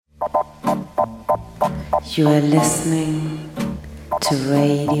You are listening to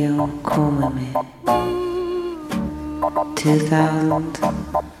Radio Cómeme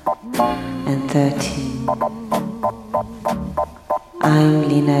 2013. I'm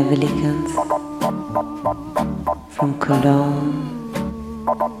Lena Willikens from Cologne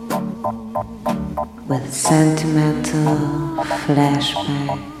with Sentimental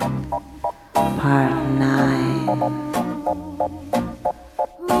Flashback Part 9.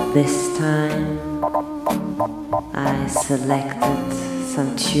 This time I selected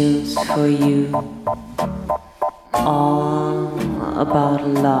some tunes for you, all about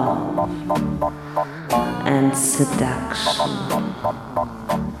love and seduction,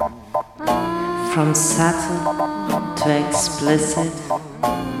 from subtle to explicit,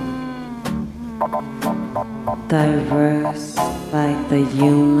 diverse like the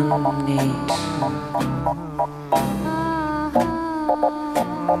human nature.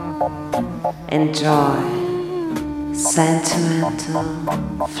 Enjoy Sentimental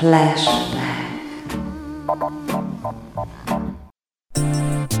Flashback.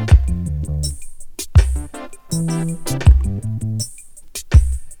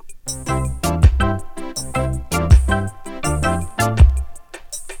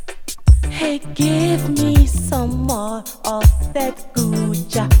 Hey, give me some more of that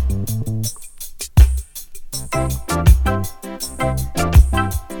Gooja.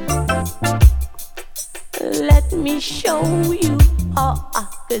 Let me show you how I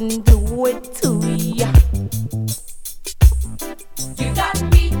can do it to ya. You got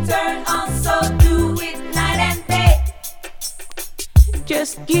me turned on, so do it night and day.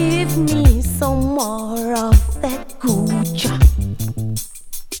 Just give me some more of that Gooja.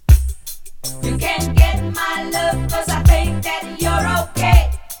 You can get my love, cause I think that you're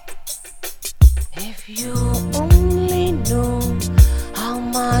okay. If you only knew how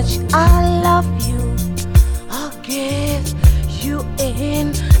much I love you, I'll give you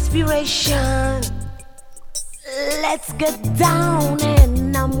inspiration. Let's get down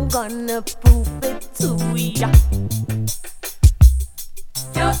and I'm gonna prove it to ya.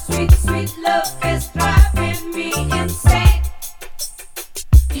 Your sweet, sweet love is driving me insane.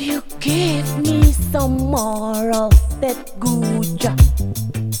 You give me some more of that Gooja.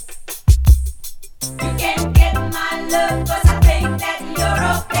 You can get my love, cause I think that you're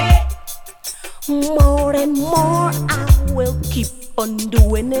okay. More and more I will keep on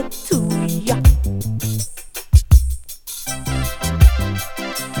doing it to ya.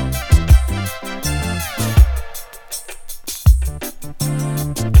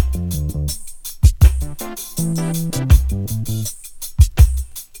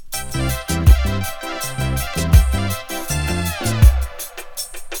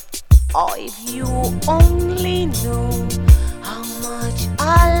 Oh, if you only knew how much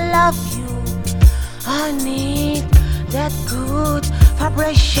I love you, I need that good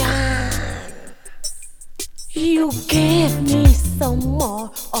vibration. You give me some more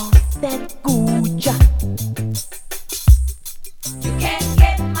of that Gooja. You can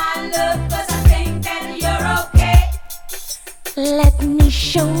get my love, cause I think that you're okay. Let me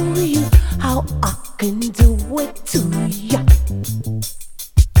show you how I can do it to ya.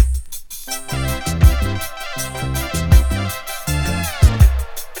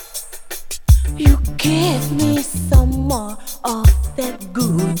 You give me some more of that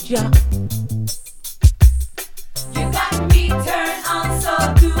Gooja. You got me turned on, so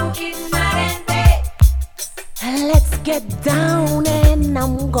do it night and day. Let's get down and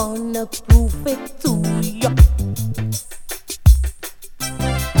I'm gonna prove it to ya.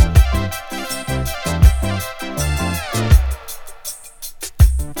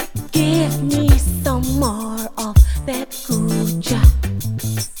 Give me some more of that Gooja.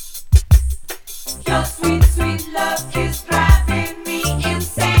 Your sweet, sweet love is driving me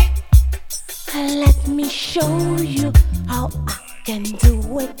insane. Let me show you how I can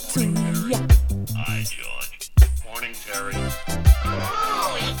do it to ya. Hi, George. Morning, Terry.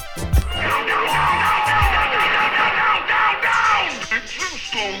 Down! Sticks and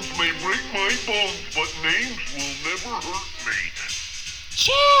stones may break my bones, but names will never hurt me.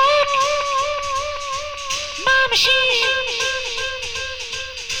 Check my machine.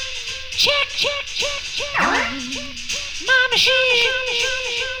 Check, check, check, check my machine.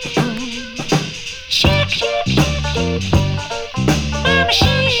 Check, check, check, my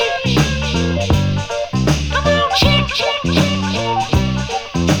machine. Come on, check, check, check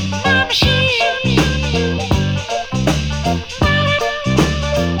my machine.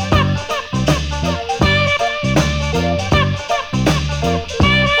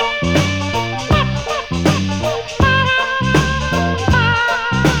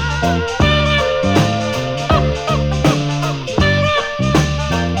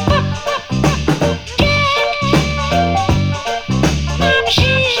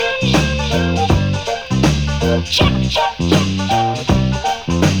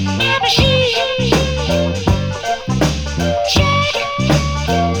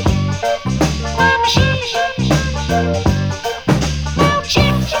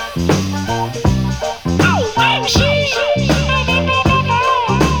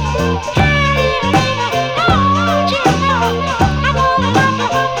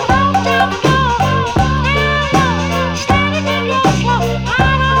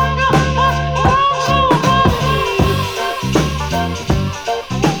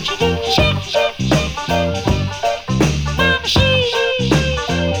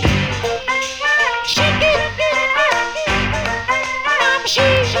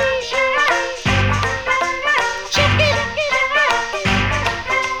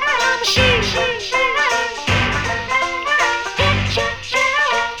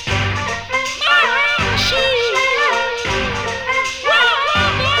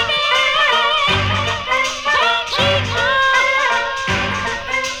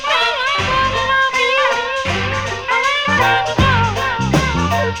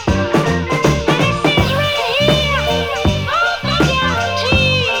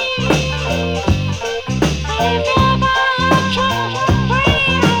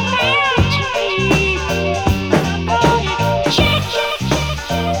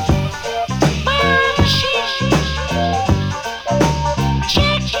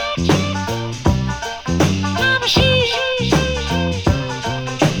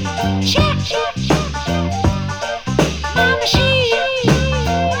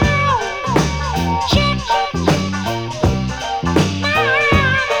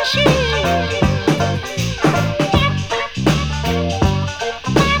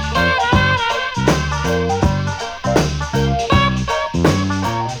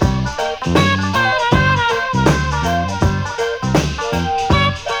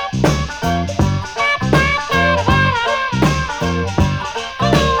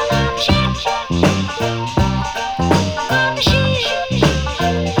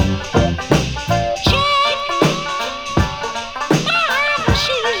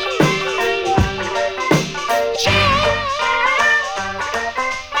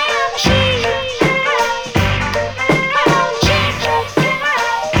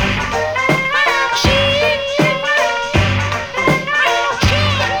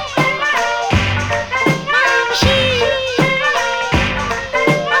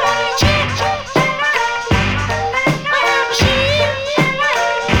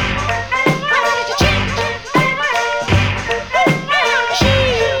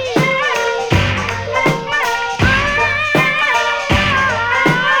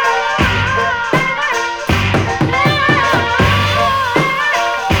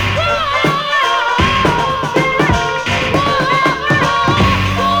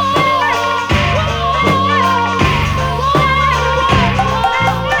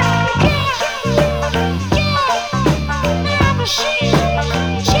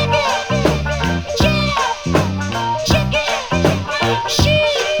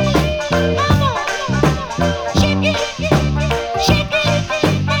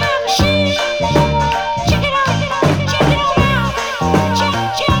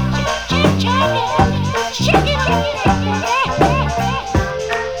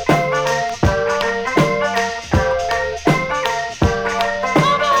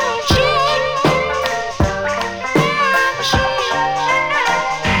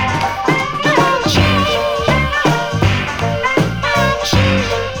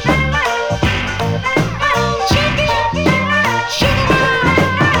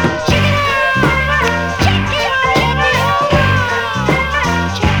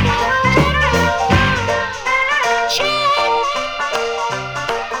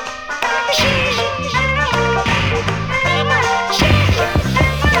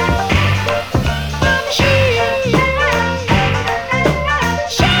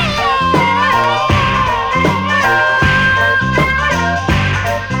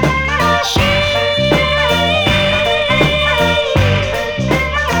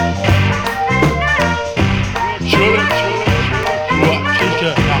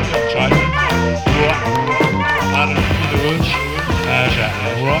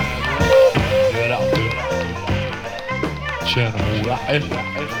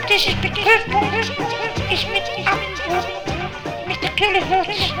 This is Mr. Kirkwood. It's Mr. Upwood. Mr.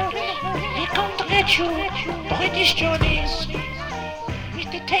 Kilohertz. He come to get you. Boy, this journeys.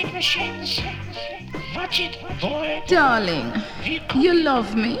 Mr. Tape Machines. Watch it, boy. Darling, you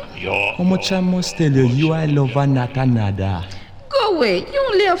love me? Yeah. How much I must tell you, you I love and not another. Go away, you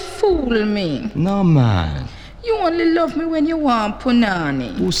only a fool me. No man. You only love me when you want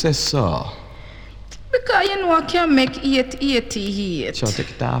Punanny. Who says so? Because you know I can make 888. Shall I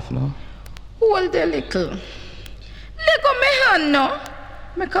take it off now? Hold a little. Let go my hand now.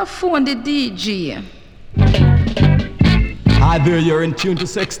 Make a phone the DJ. Hi there, you're in tune to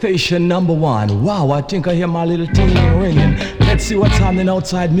Sex Station number 1. Wow, I think I hear my little ting ringing. Let's see what's happening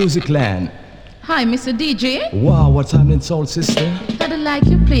outside Music Land. Hi, Mr. DJ. Wow, what's happening, soul sister? I'd like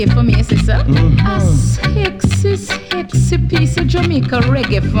you play for me, sister. A sexy piece of Jamaica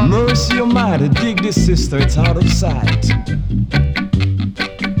reggae for me. Mercy, your mother, dig this sister, it's out of sight.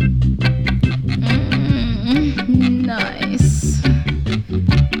 Nice.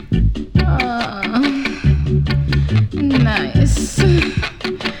 Nice.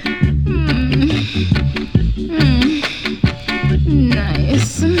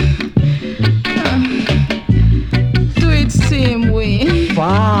 Nice. Do it same way.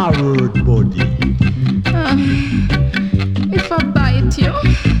 Forward, buddy. If I bite you,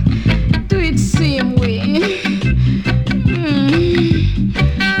 do it same way.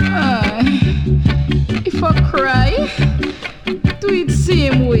 If I cry, do it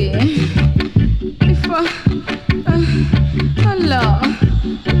same way. If I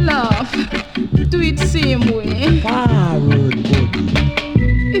laugh, do it same way. Forward, buddy.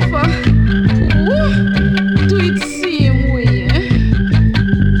 If I poo, do it same way.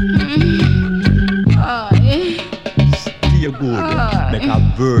 Stay good. Make a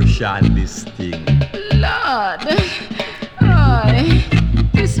version this thing. Lord,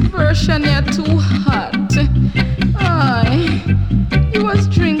 this version here too hot. You was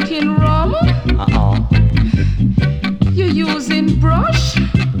drinking rum? You using brush?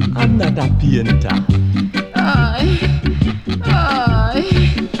 I'm not a painter.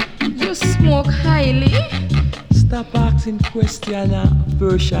 You smoke highly? Stop asking question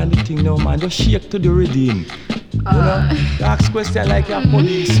version the thing now, man. Just shake to the rhythm. You know, you ask question like a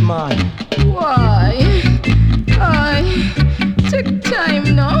policeman. Why? Take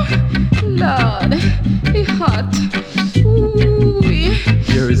time now. Lord, it's hot. Ooh,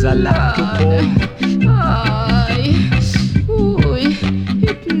 There is a lot to come.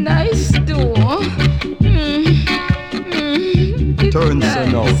 It's nice though. Turn so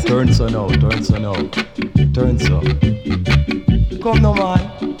now, turn so now, turn so now, turn so. Come now, man.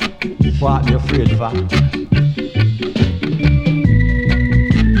 What you afraid for?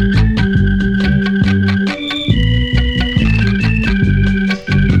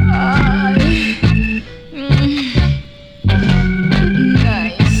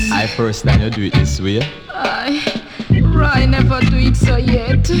 First time you do it this way? Right, never do it so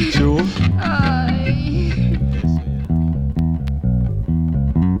yet. True.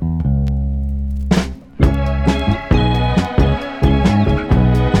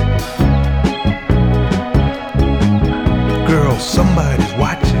 Girl, somebody's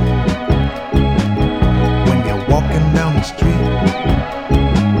watching when you're walking down the street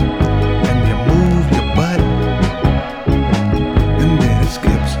and you move your butt and then it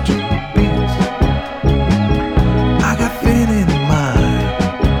skips to beats. I got fit in mind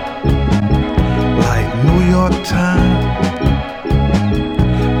like New York time,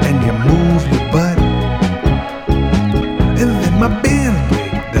 and you move your butt and then my band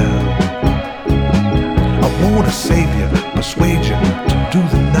break down. I wanna save you, persuade you to do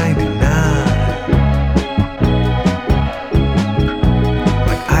the 99.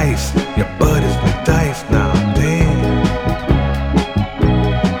 Like ice, your butt is like dice now, damn.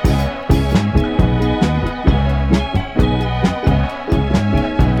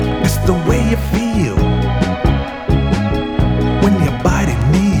 It's the way you feel when your body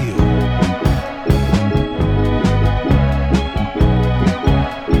kneel.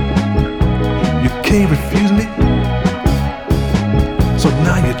 You can't refuse me, so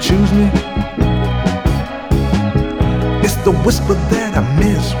now you choose me. It's the whisper that I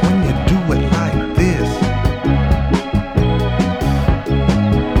miss when you do it like this.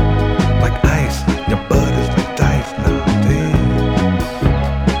 Like ice, your butt is like dice now, damn.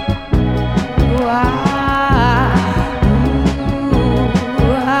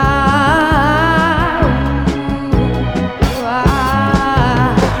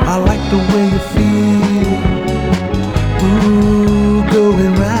 I like the way you feel. Ooh,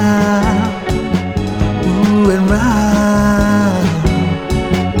 going round, ooh and round.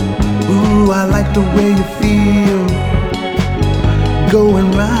 like the way you feel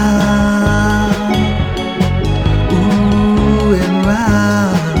going round, ooh and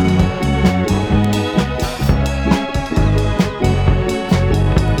round.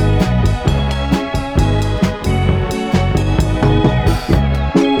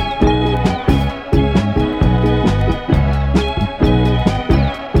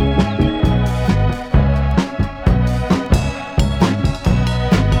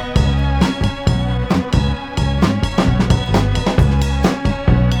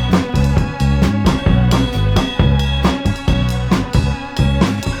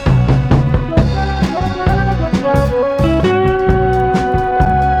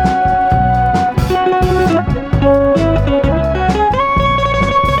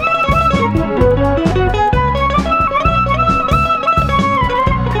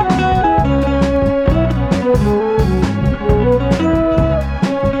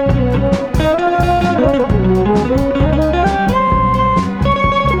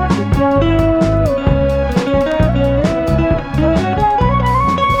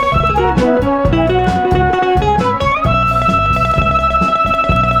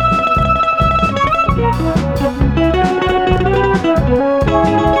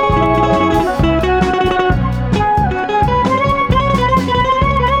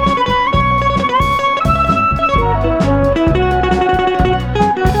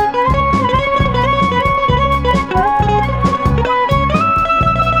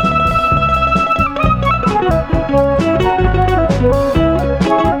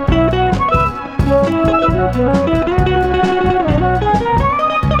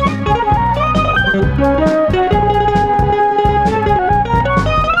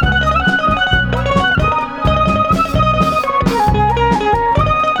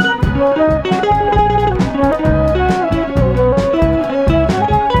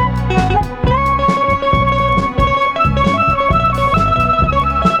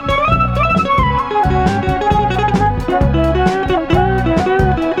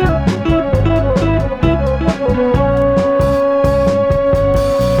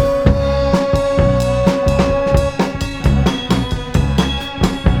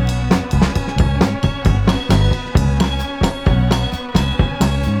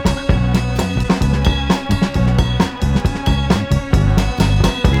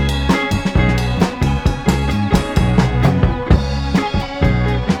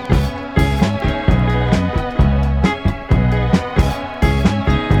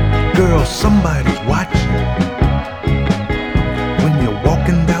 Girl, somebody's watching when you're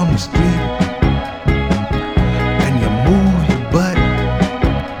walking down the street and you move your butt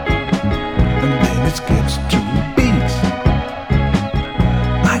and then it skips 2 beats.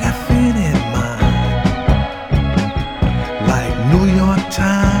 I got thin in mind like New York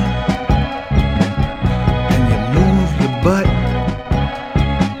time, and you move your butt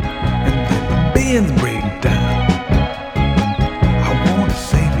and then the bands break down.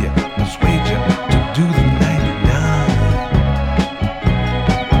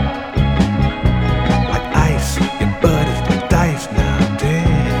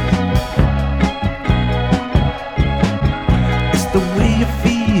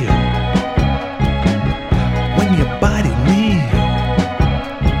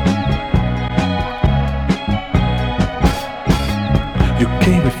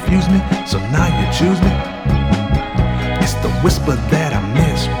 So now you choose me. It's the whisper that I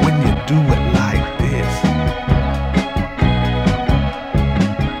miss when you do it like this.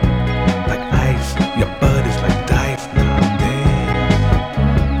 Like ice, your bud is like dice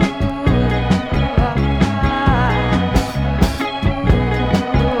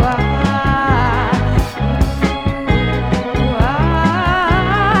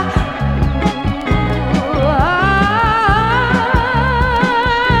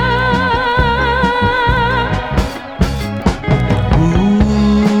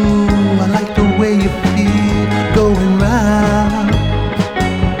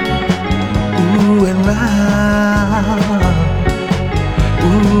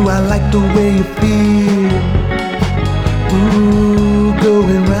the way you feel, ooh,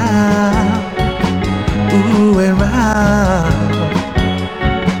 going round, ooh, and round.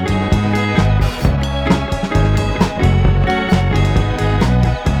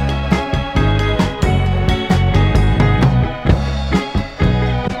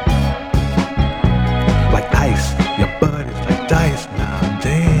 Like ice, your bud is like dice now,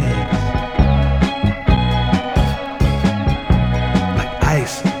 dance. Like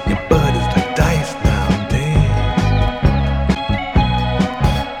ice, your bud is like dice now, dance.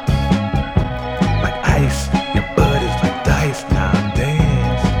 Like ice, your bud is like dice now,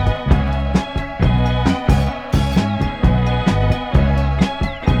 dance.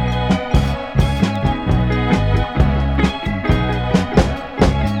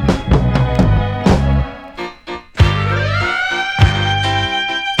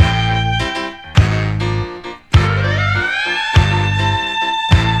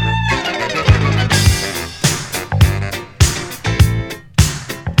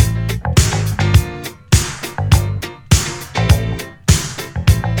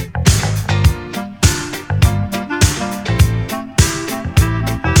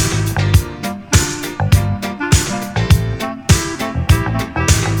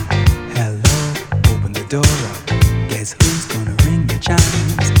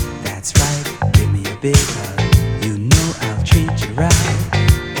 big hug. You know I'll treat you right.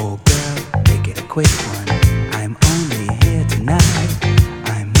 Oh girl, make it a quick one. I'm only here tonight.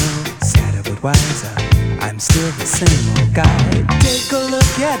 I'm no sadder but wiser. I'm still the same old guy. Take a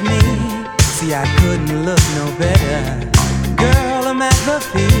look at me. See, I couldn't look no better. Girl, I'm at the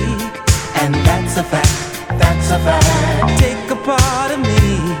peak, and that's a fact, that's a fact. Take a part of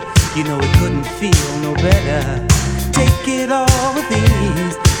me, you know it couldn't feel no better. Take it all with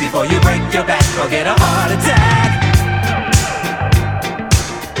ease, before you break your back or get a heart attack.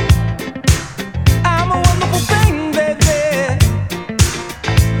 I'm a wonderful thing, baby.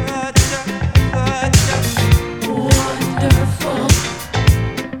 Wonderful.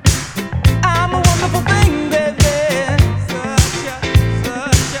 I'm a wonderful thing, baby.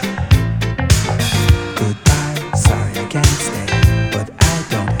 Goodbye, sorry I can't stay, but I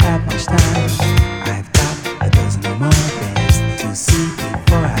don't have much time. I've got a dozen or more things to see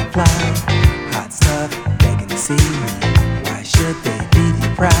before I fly. Hot stuff, begging to see me. Why should they be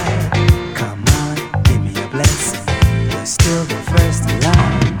deprived? Come on, give me a blessing. You're still the first in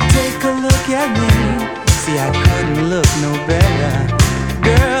line. Take a look at me. See, I couldn't look no better.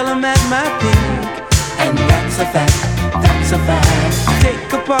 Girl, I'm at my peak, and that's a fact, that's a fact.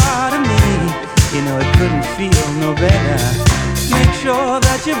 Take a part of me, you know it couldn't feel no better. Make sure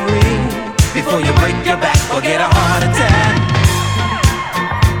that you breathe before you break your back or get a heart attack.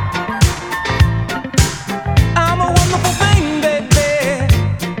 I'm a wonderful thing, baby.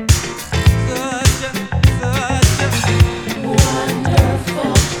 Such a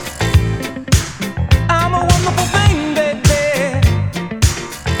wonderful. I'm a wonderful thing, baby.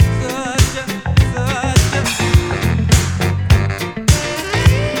 Such a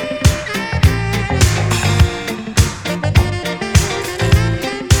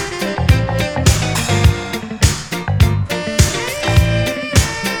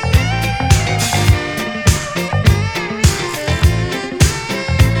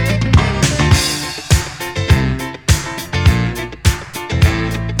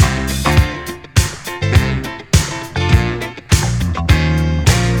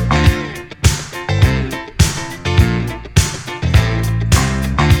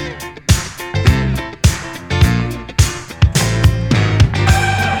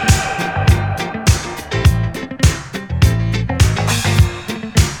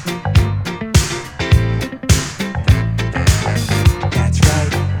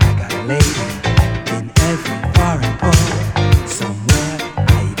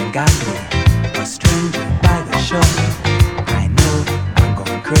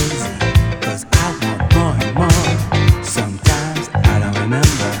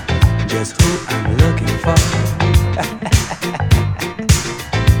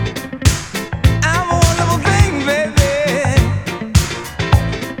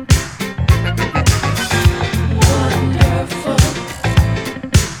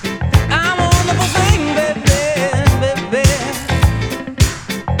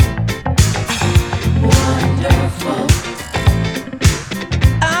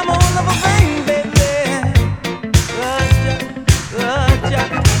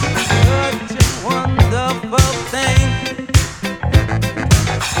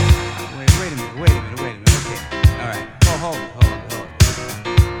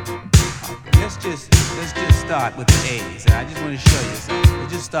start with the A's. I just want to show you something. We'll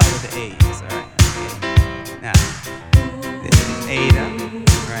just start with the A's, all right? Okay. Now, this is Ada,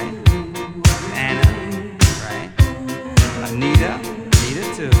 right? Anna, right? Anita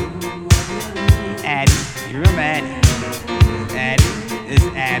too. Addie, you remember Addie? Addie is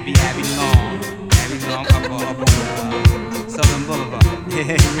Abby Long. Abby Long up on Southern Boulevard.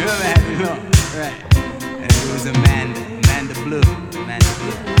 Yeah, you remember Abby Long, right? And it was Amanda Blue.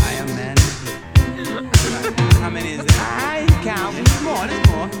 I am Amanda Blue. How many is there? I ain't counting. There's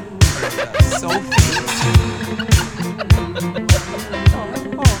more. Sophie.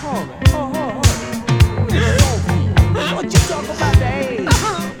 Hold it. What you talking about the age?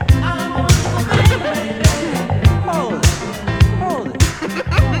 Hold it.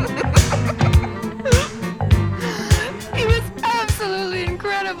 He was absolutely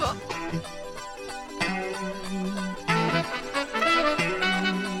incredible.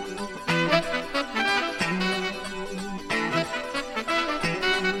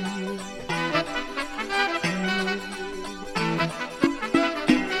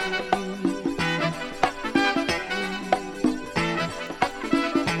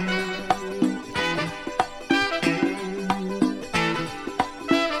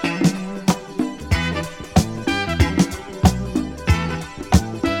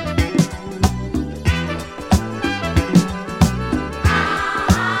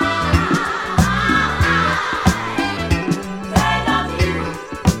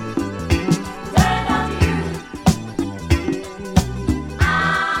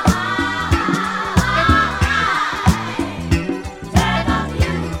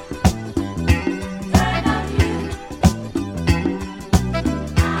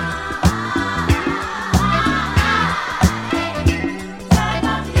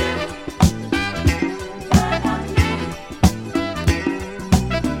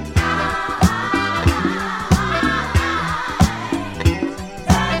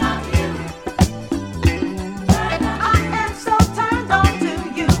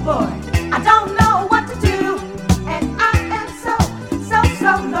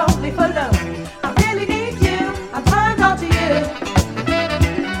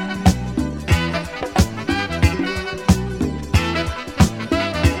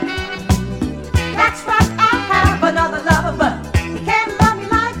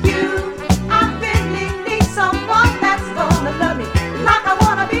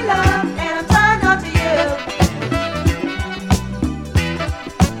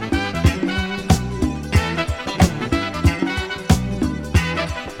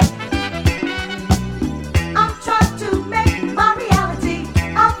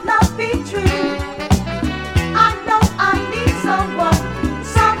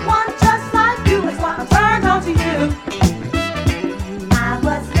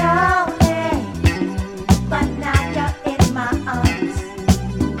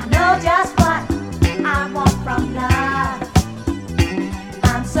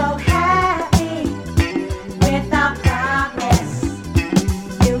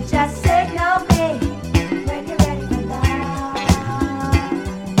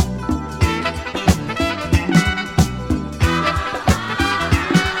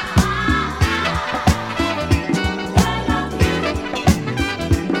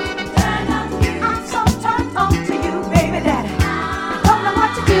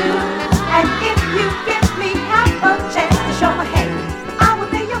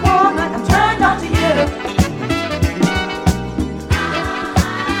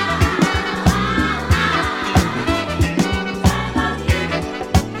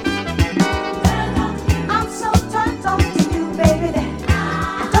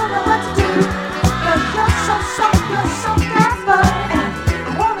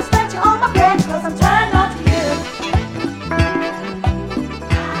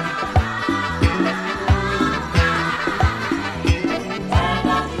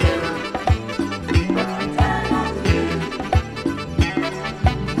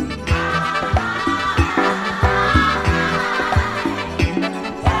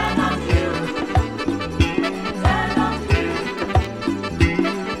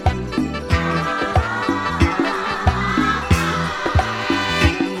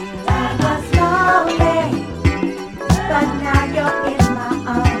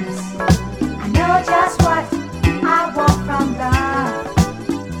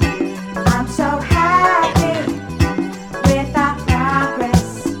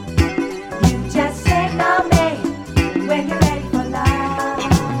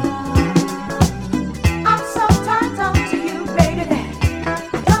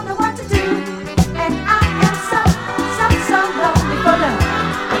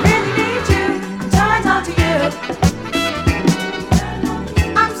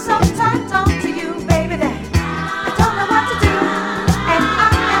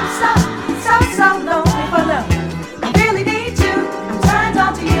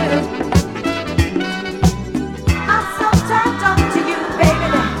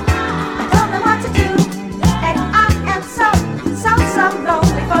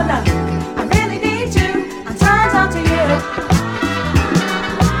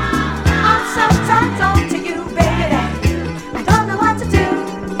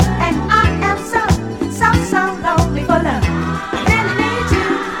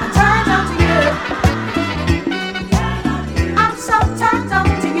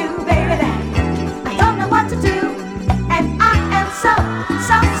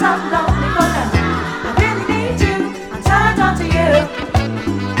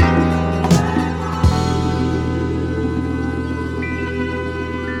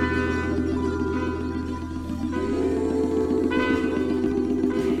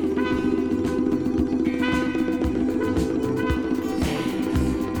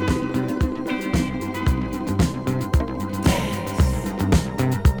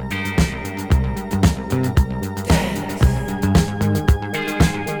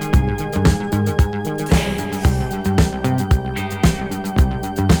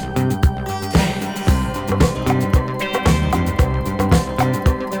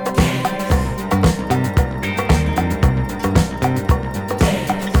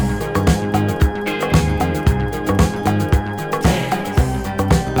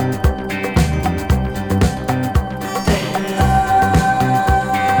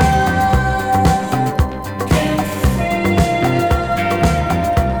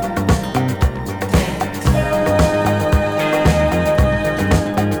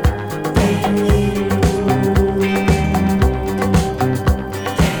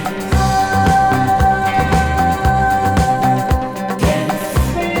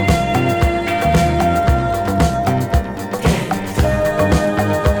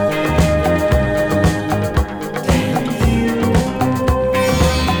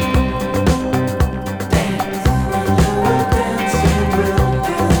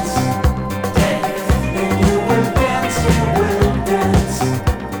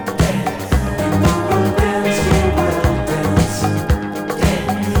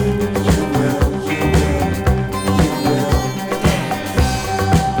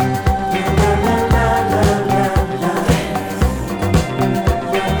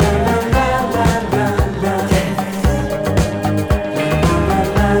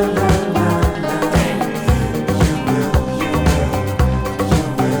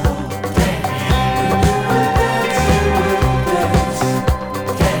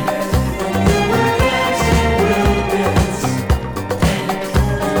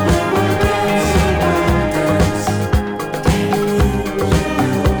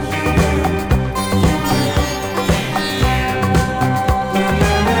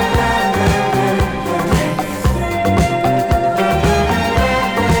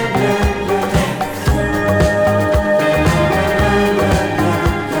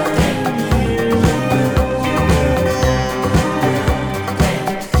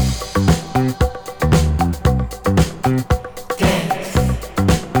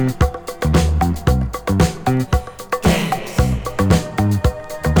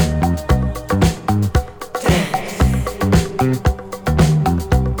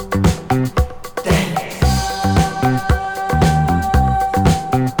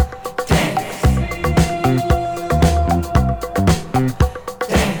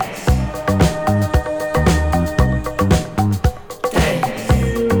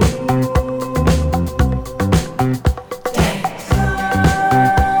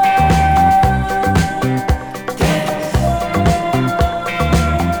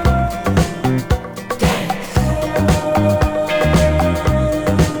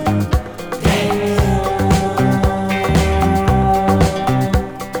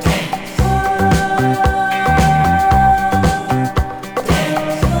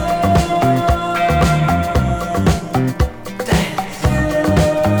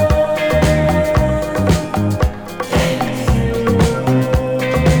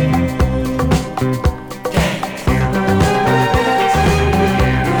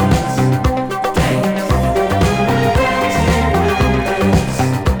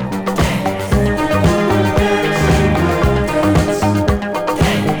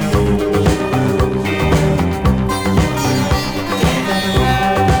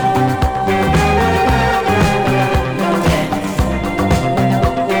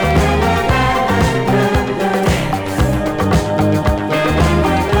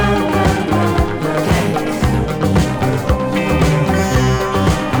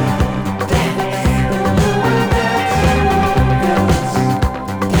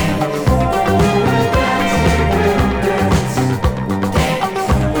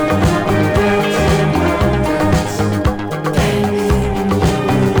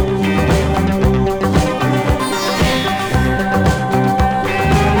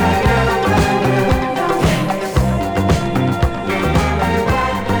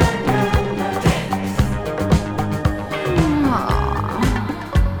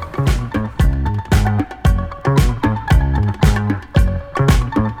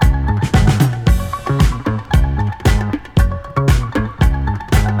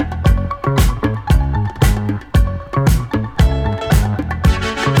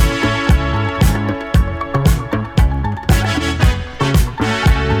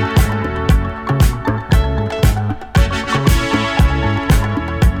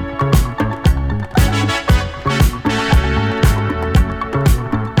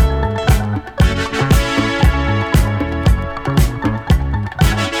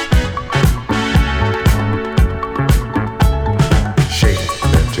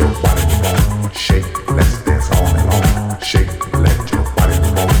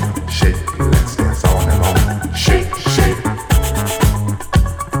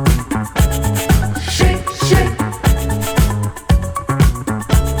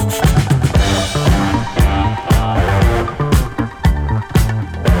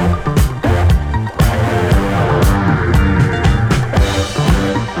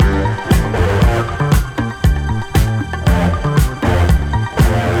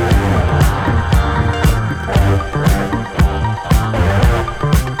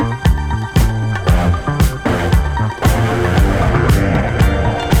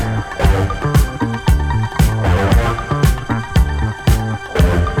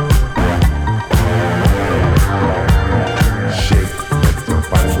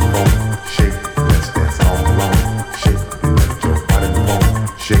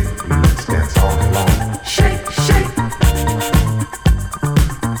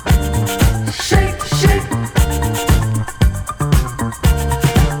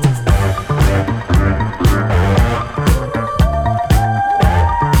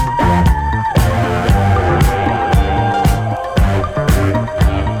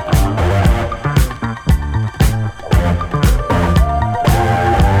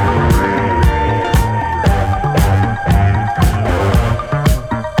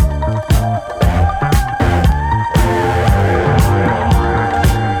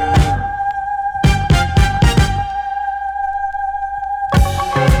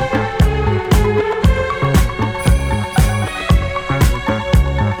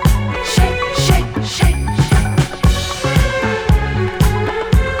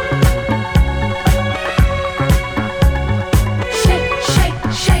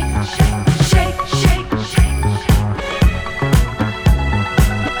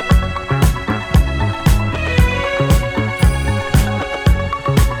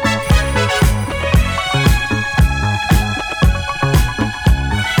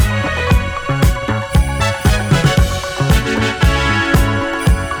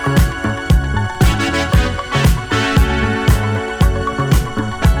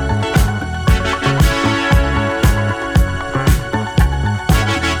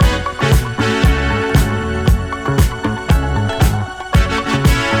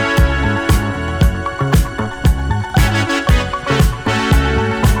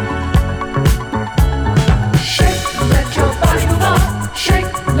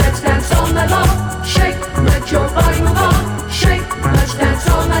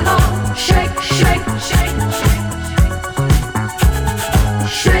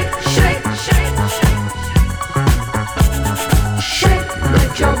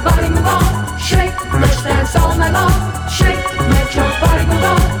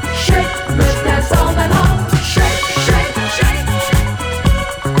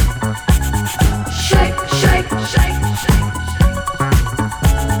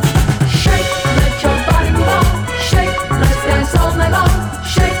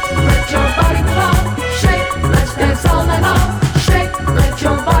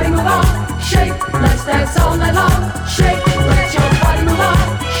 dance all night long. Shake, let your body move on.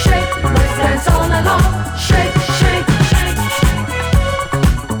 Shake, let's dance all night long. Shake, shake, shake.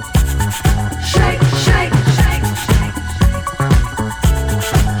 Shake, shake, shake.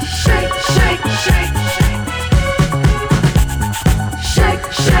 Shake, shake, shake. Shake,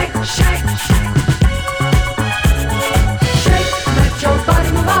 shake, shake. Shake, let your body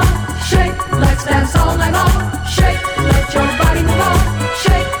move on. Shake, let's dance all night long. Shake, let your body move on.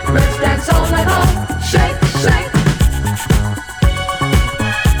 Shake, let's dance all night long. Shake, shake.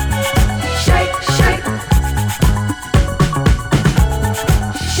 Shake, shake.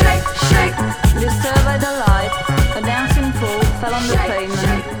 Shake, shake. Disturbed by the light, a dancing fool fell on the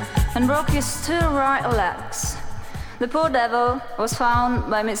pavement and broke his still right legs. The poor devil was found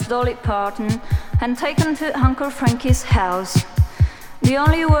by Miss Dolly Parton and taken to Uncle Frankie's house. The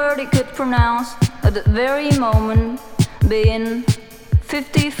only word he could pronounce at that very moment being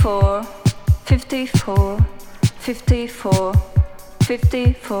 54, 54, 54, 54,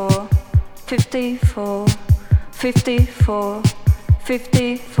 54, 54, 54,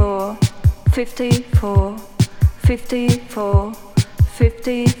 54, 54,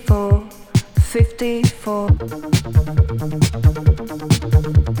 54, 54.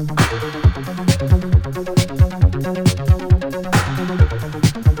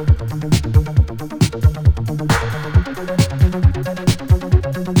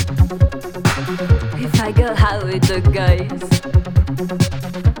 If I go out with the guys,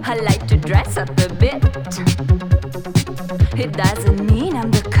 I like to dress up a bit. It doesn't mean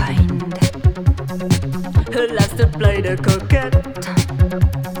I'm the kind who loves to play the coquette.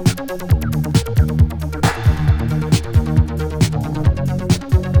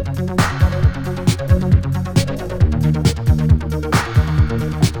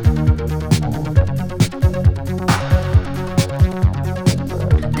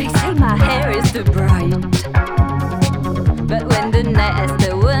 They say my hair is too bright, but when the night has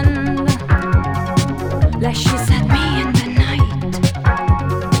the wind lashes at me in the night,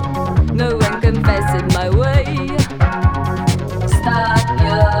 no one can pass it my way. Stop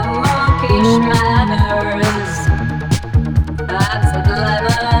your mawkish manners. That's a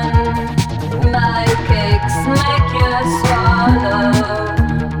lemon. My cakes make you swallow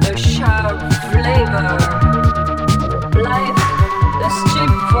the sharp flavor. Life is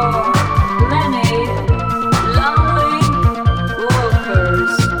cheap for many lonely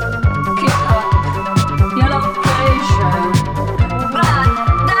walkers. Keep up yellow pleasure, but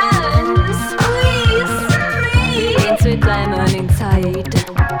then squeeze me. It's with diamond inside.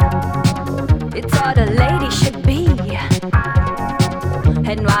 It's what a lady should be.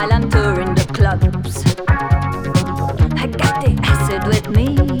 And while I'm touring the clubs, I got the acid with me.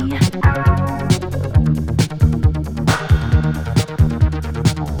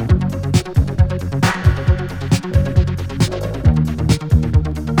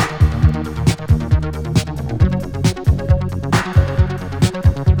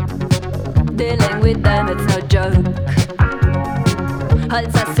 Dealing with them, it's no joke.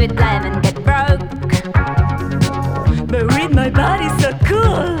 Also sweet lemon get broke, but read my body so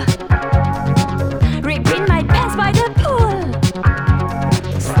cool. Repeat my pants by the pool.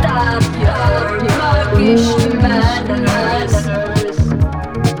 Stop your mawkish manners.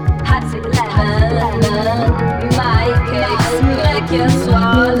 Hot sweet lemon. My cakes make you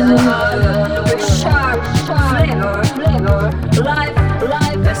swallow with sharp flavor. Life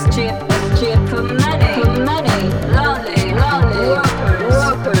is cheap for many lonely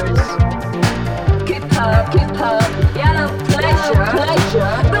walkers. Keep up, yellow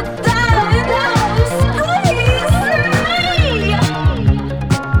pleasure, but then squeeze me.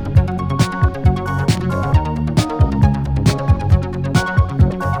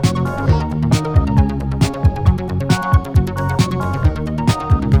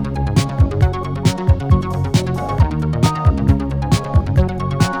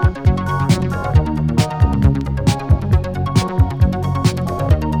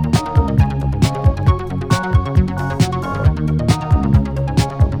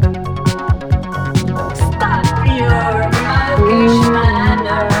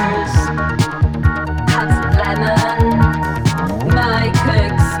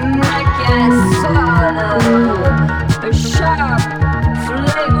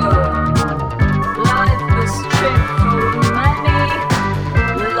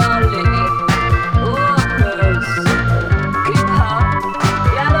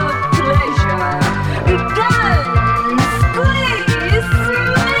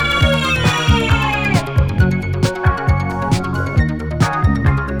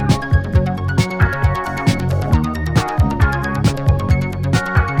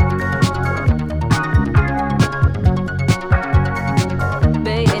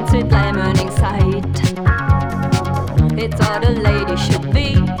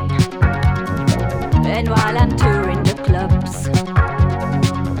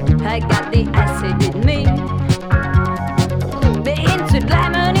 the acid in me, the instant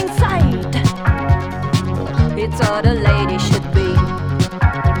lemon inside. It's all the lady should be.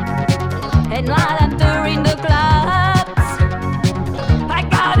 And while I'm touring the clubs, I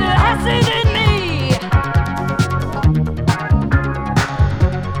got the acid in me.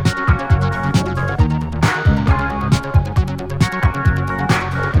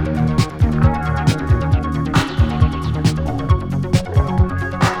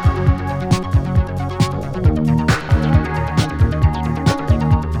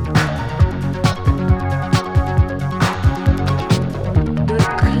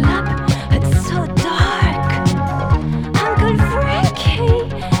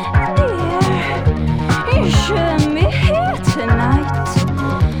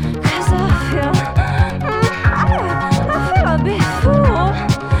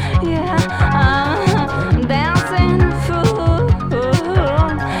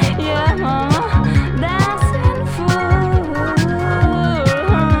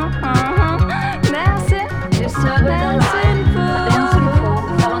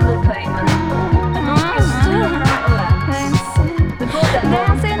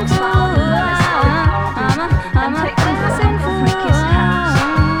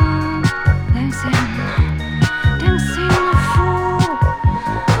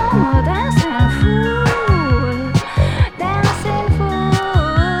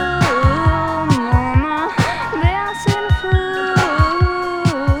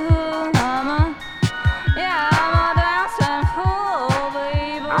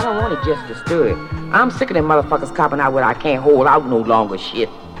 I'm sick of them motherfuckers copping out what I can't hold out no longer shit.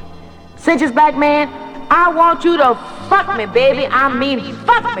 Cinches back, man, I want you to fuck me, baby. I mean,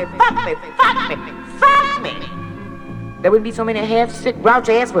 fuck me, fuck me, fuck me, fuck me. There wouldn't be so many half-sick,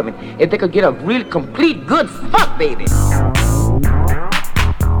 grouchy ass women if they could get a really complete good fuck, baby.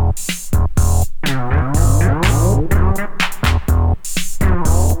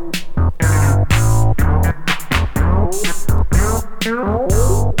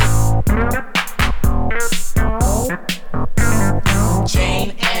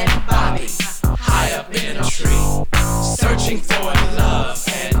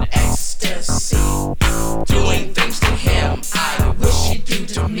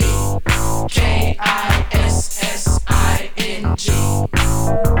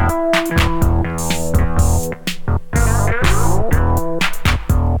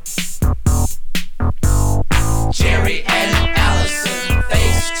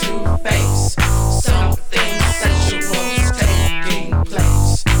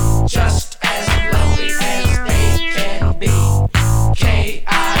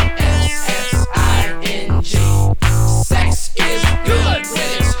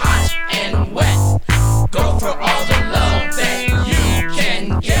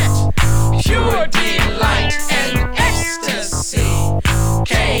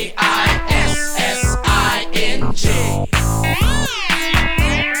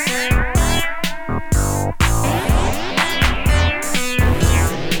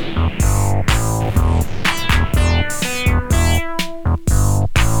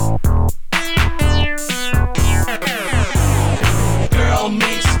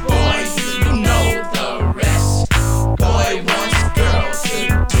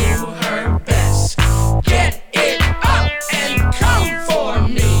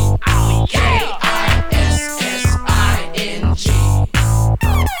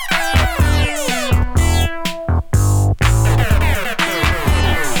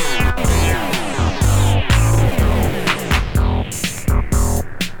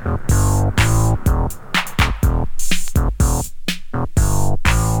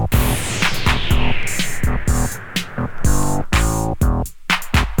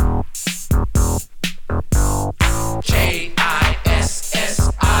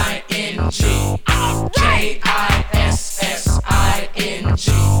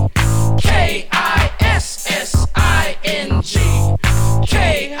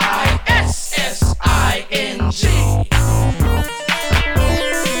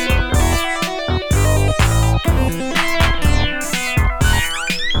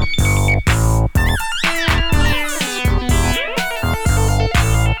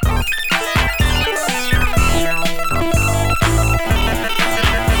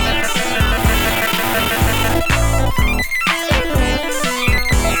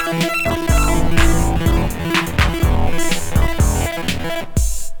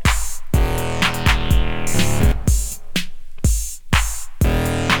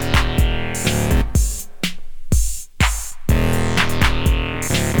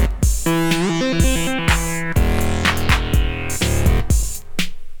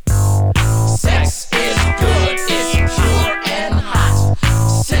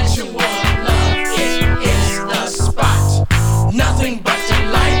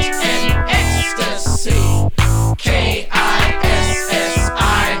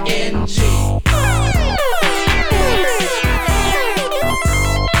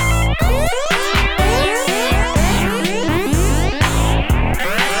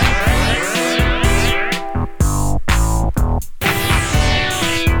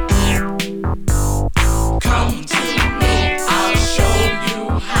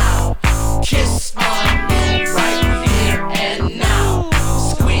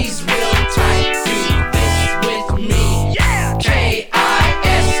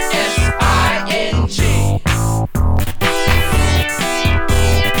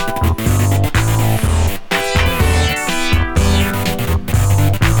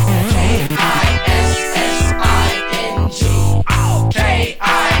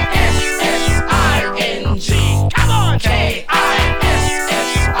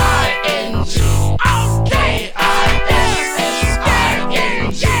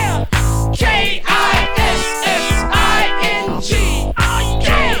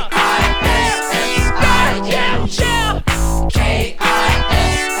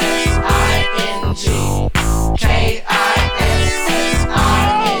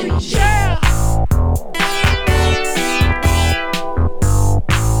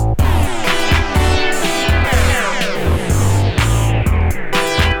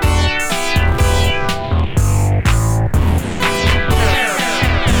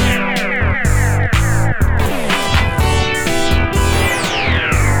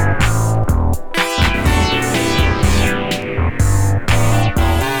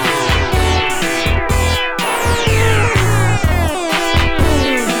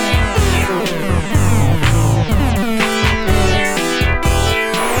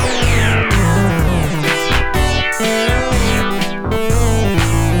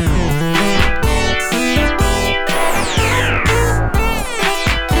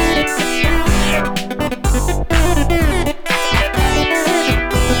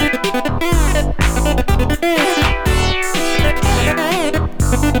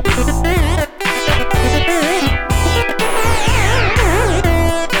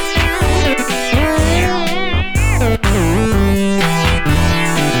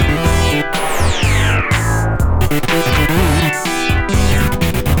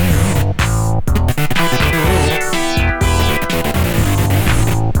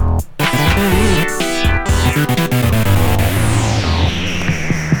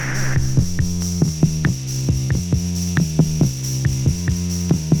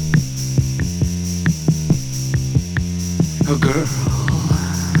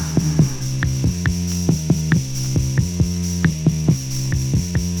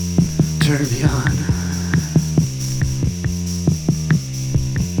 turn me on.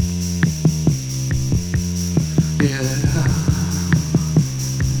 Yeah.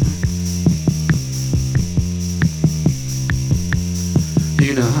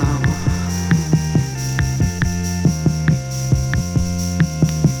 You know how.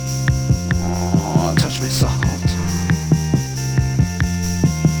 Oh, touch me soft.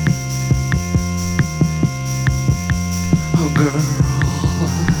 Oh, girl.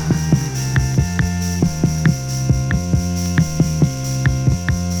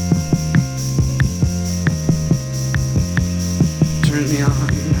 Turn me on.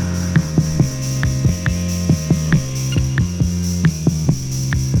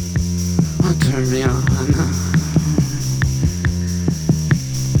 Oh, turn me on.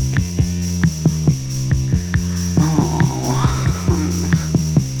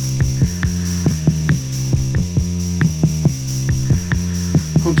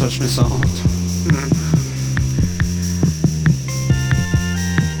 Oh, touch me soft.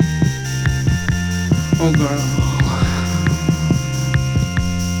 Oh, girl.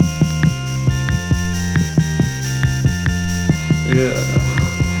 Yeah.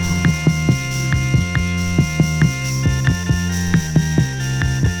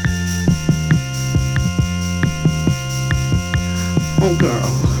 Oh,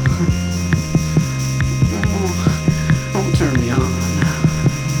 girl. Oh, turn me on.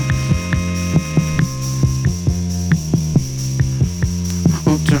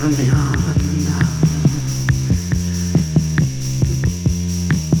 Oh, turn me on.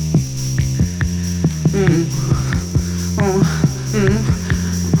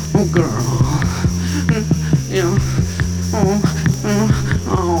 Oh, girl. Yeah.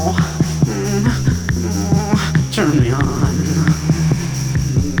 Turn me on.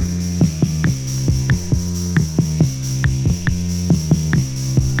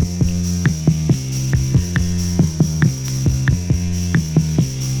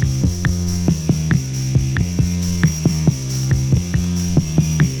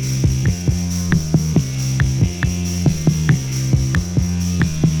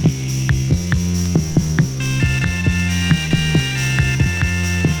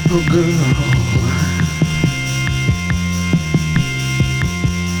 Oh, girl.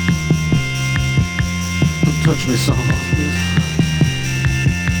 Touch me soft.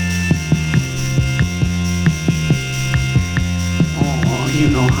 Oh, you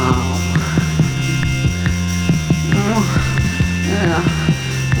know how. Yeah.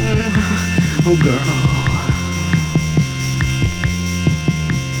 Oh, girl.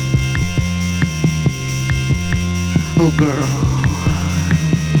 Oh, girl.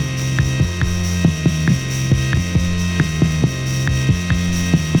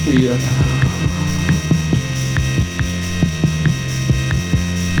 Yeah.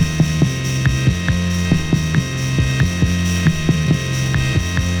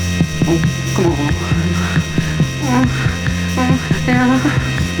 Oh, come on. Yeah.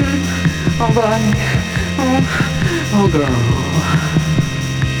 Oh, boy. Oh, girl.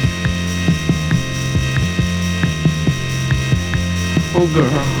 Oh,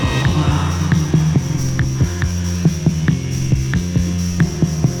 girl.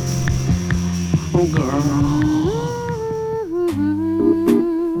 Oh, girl.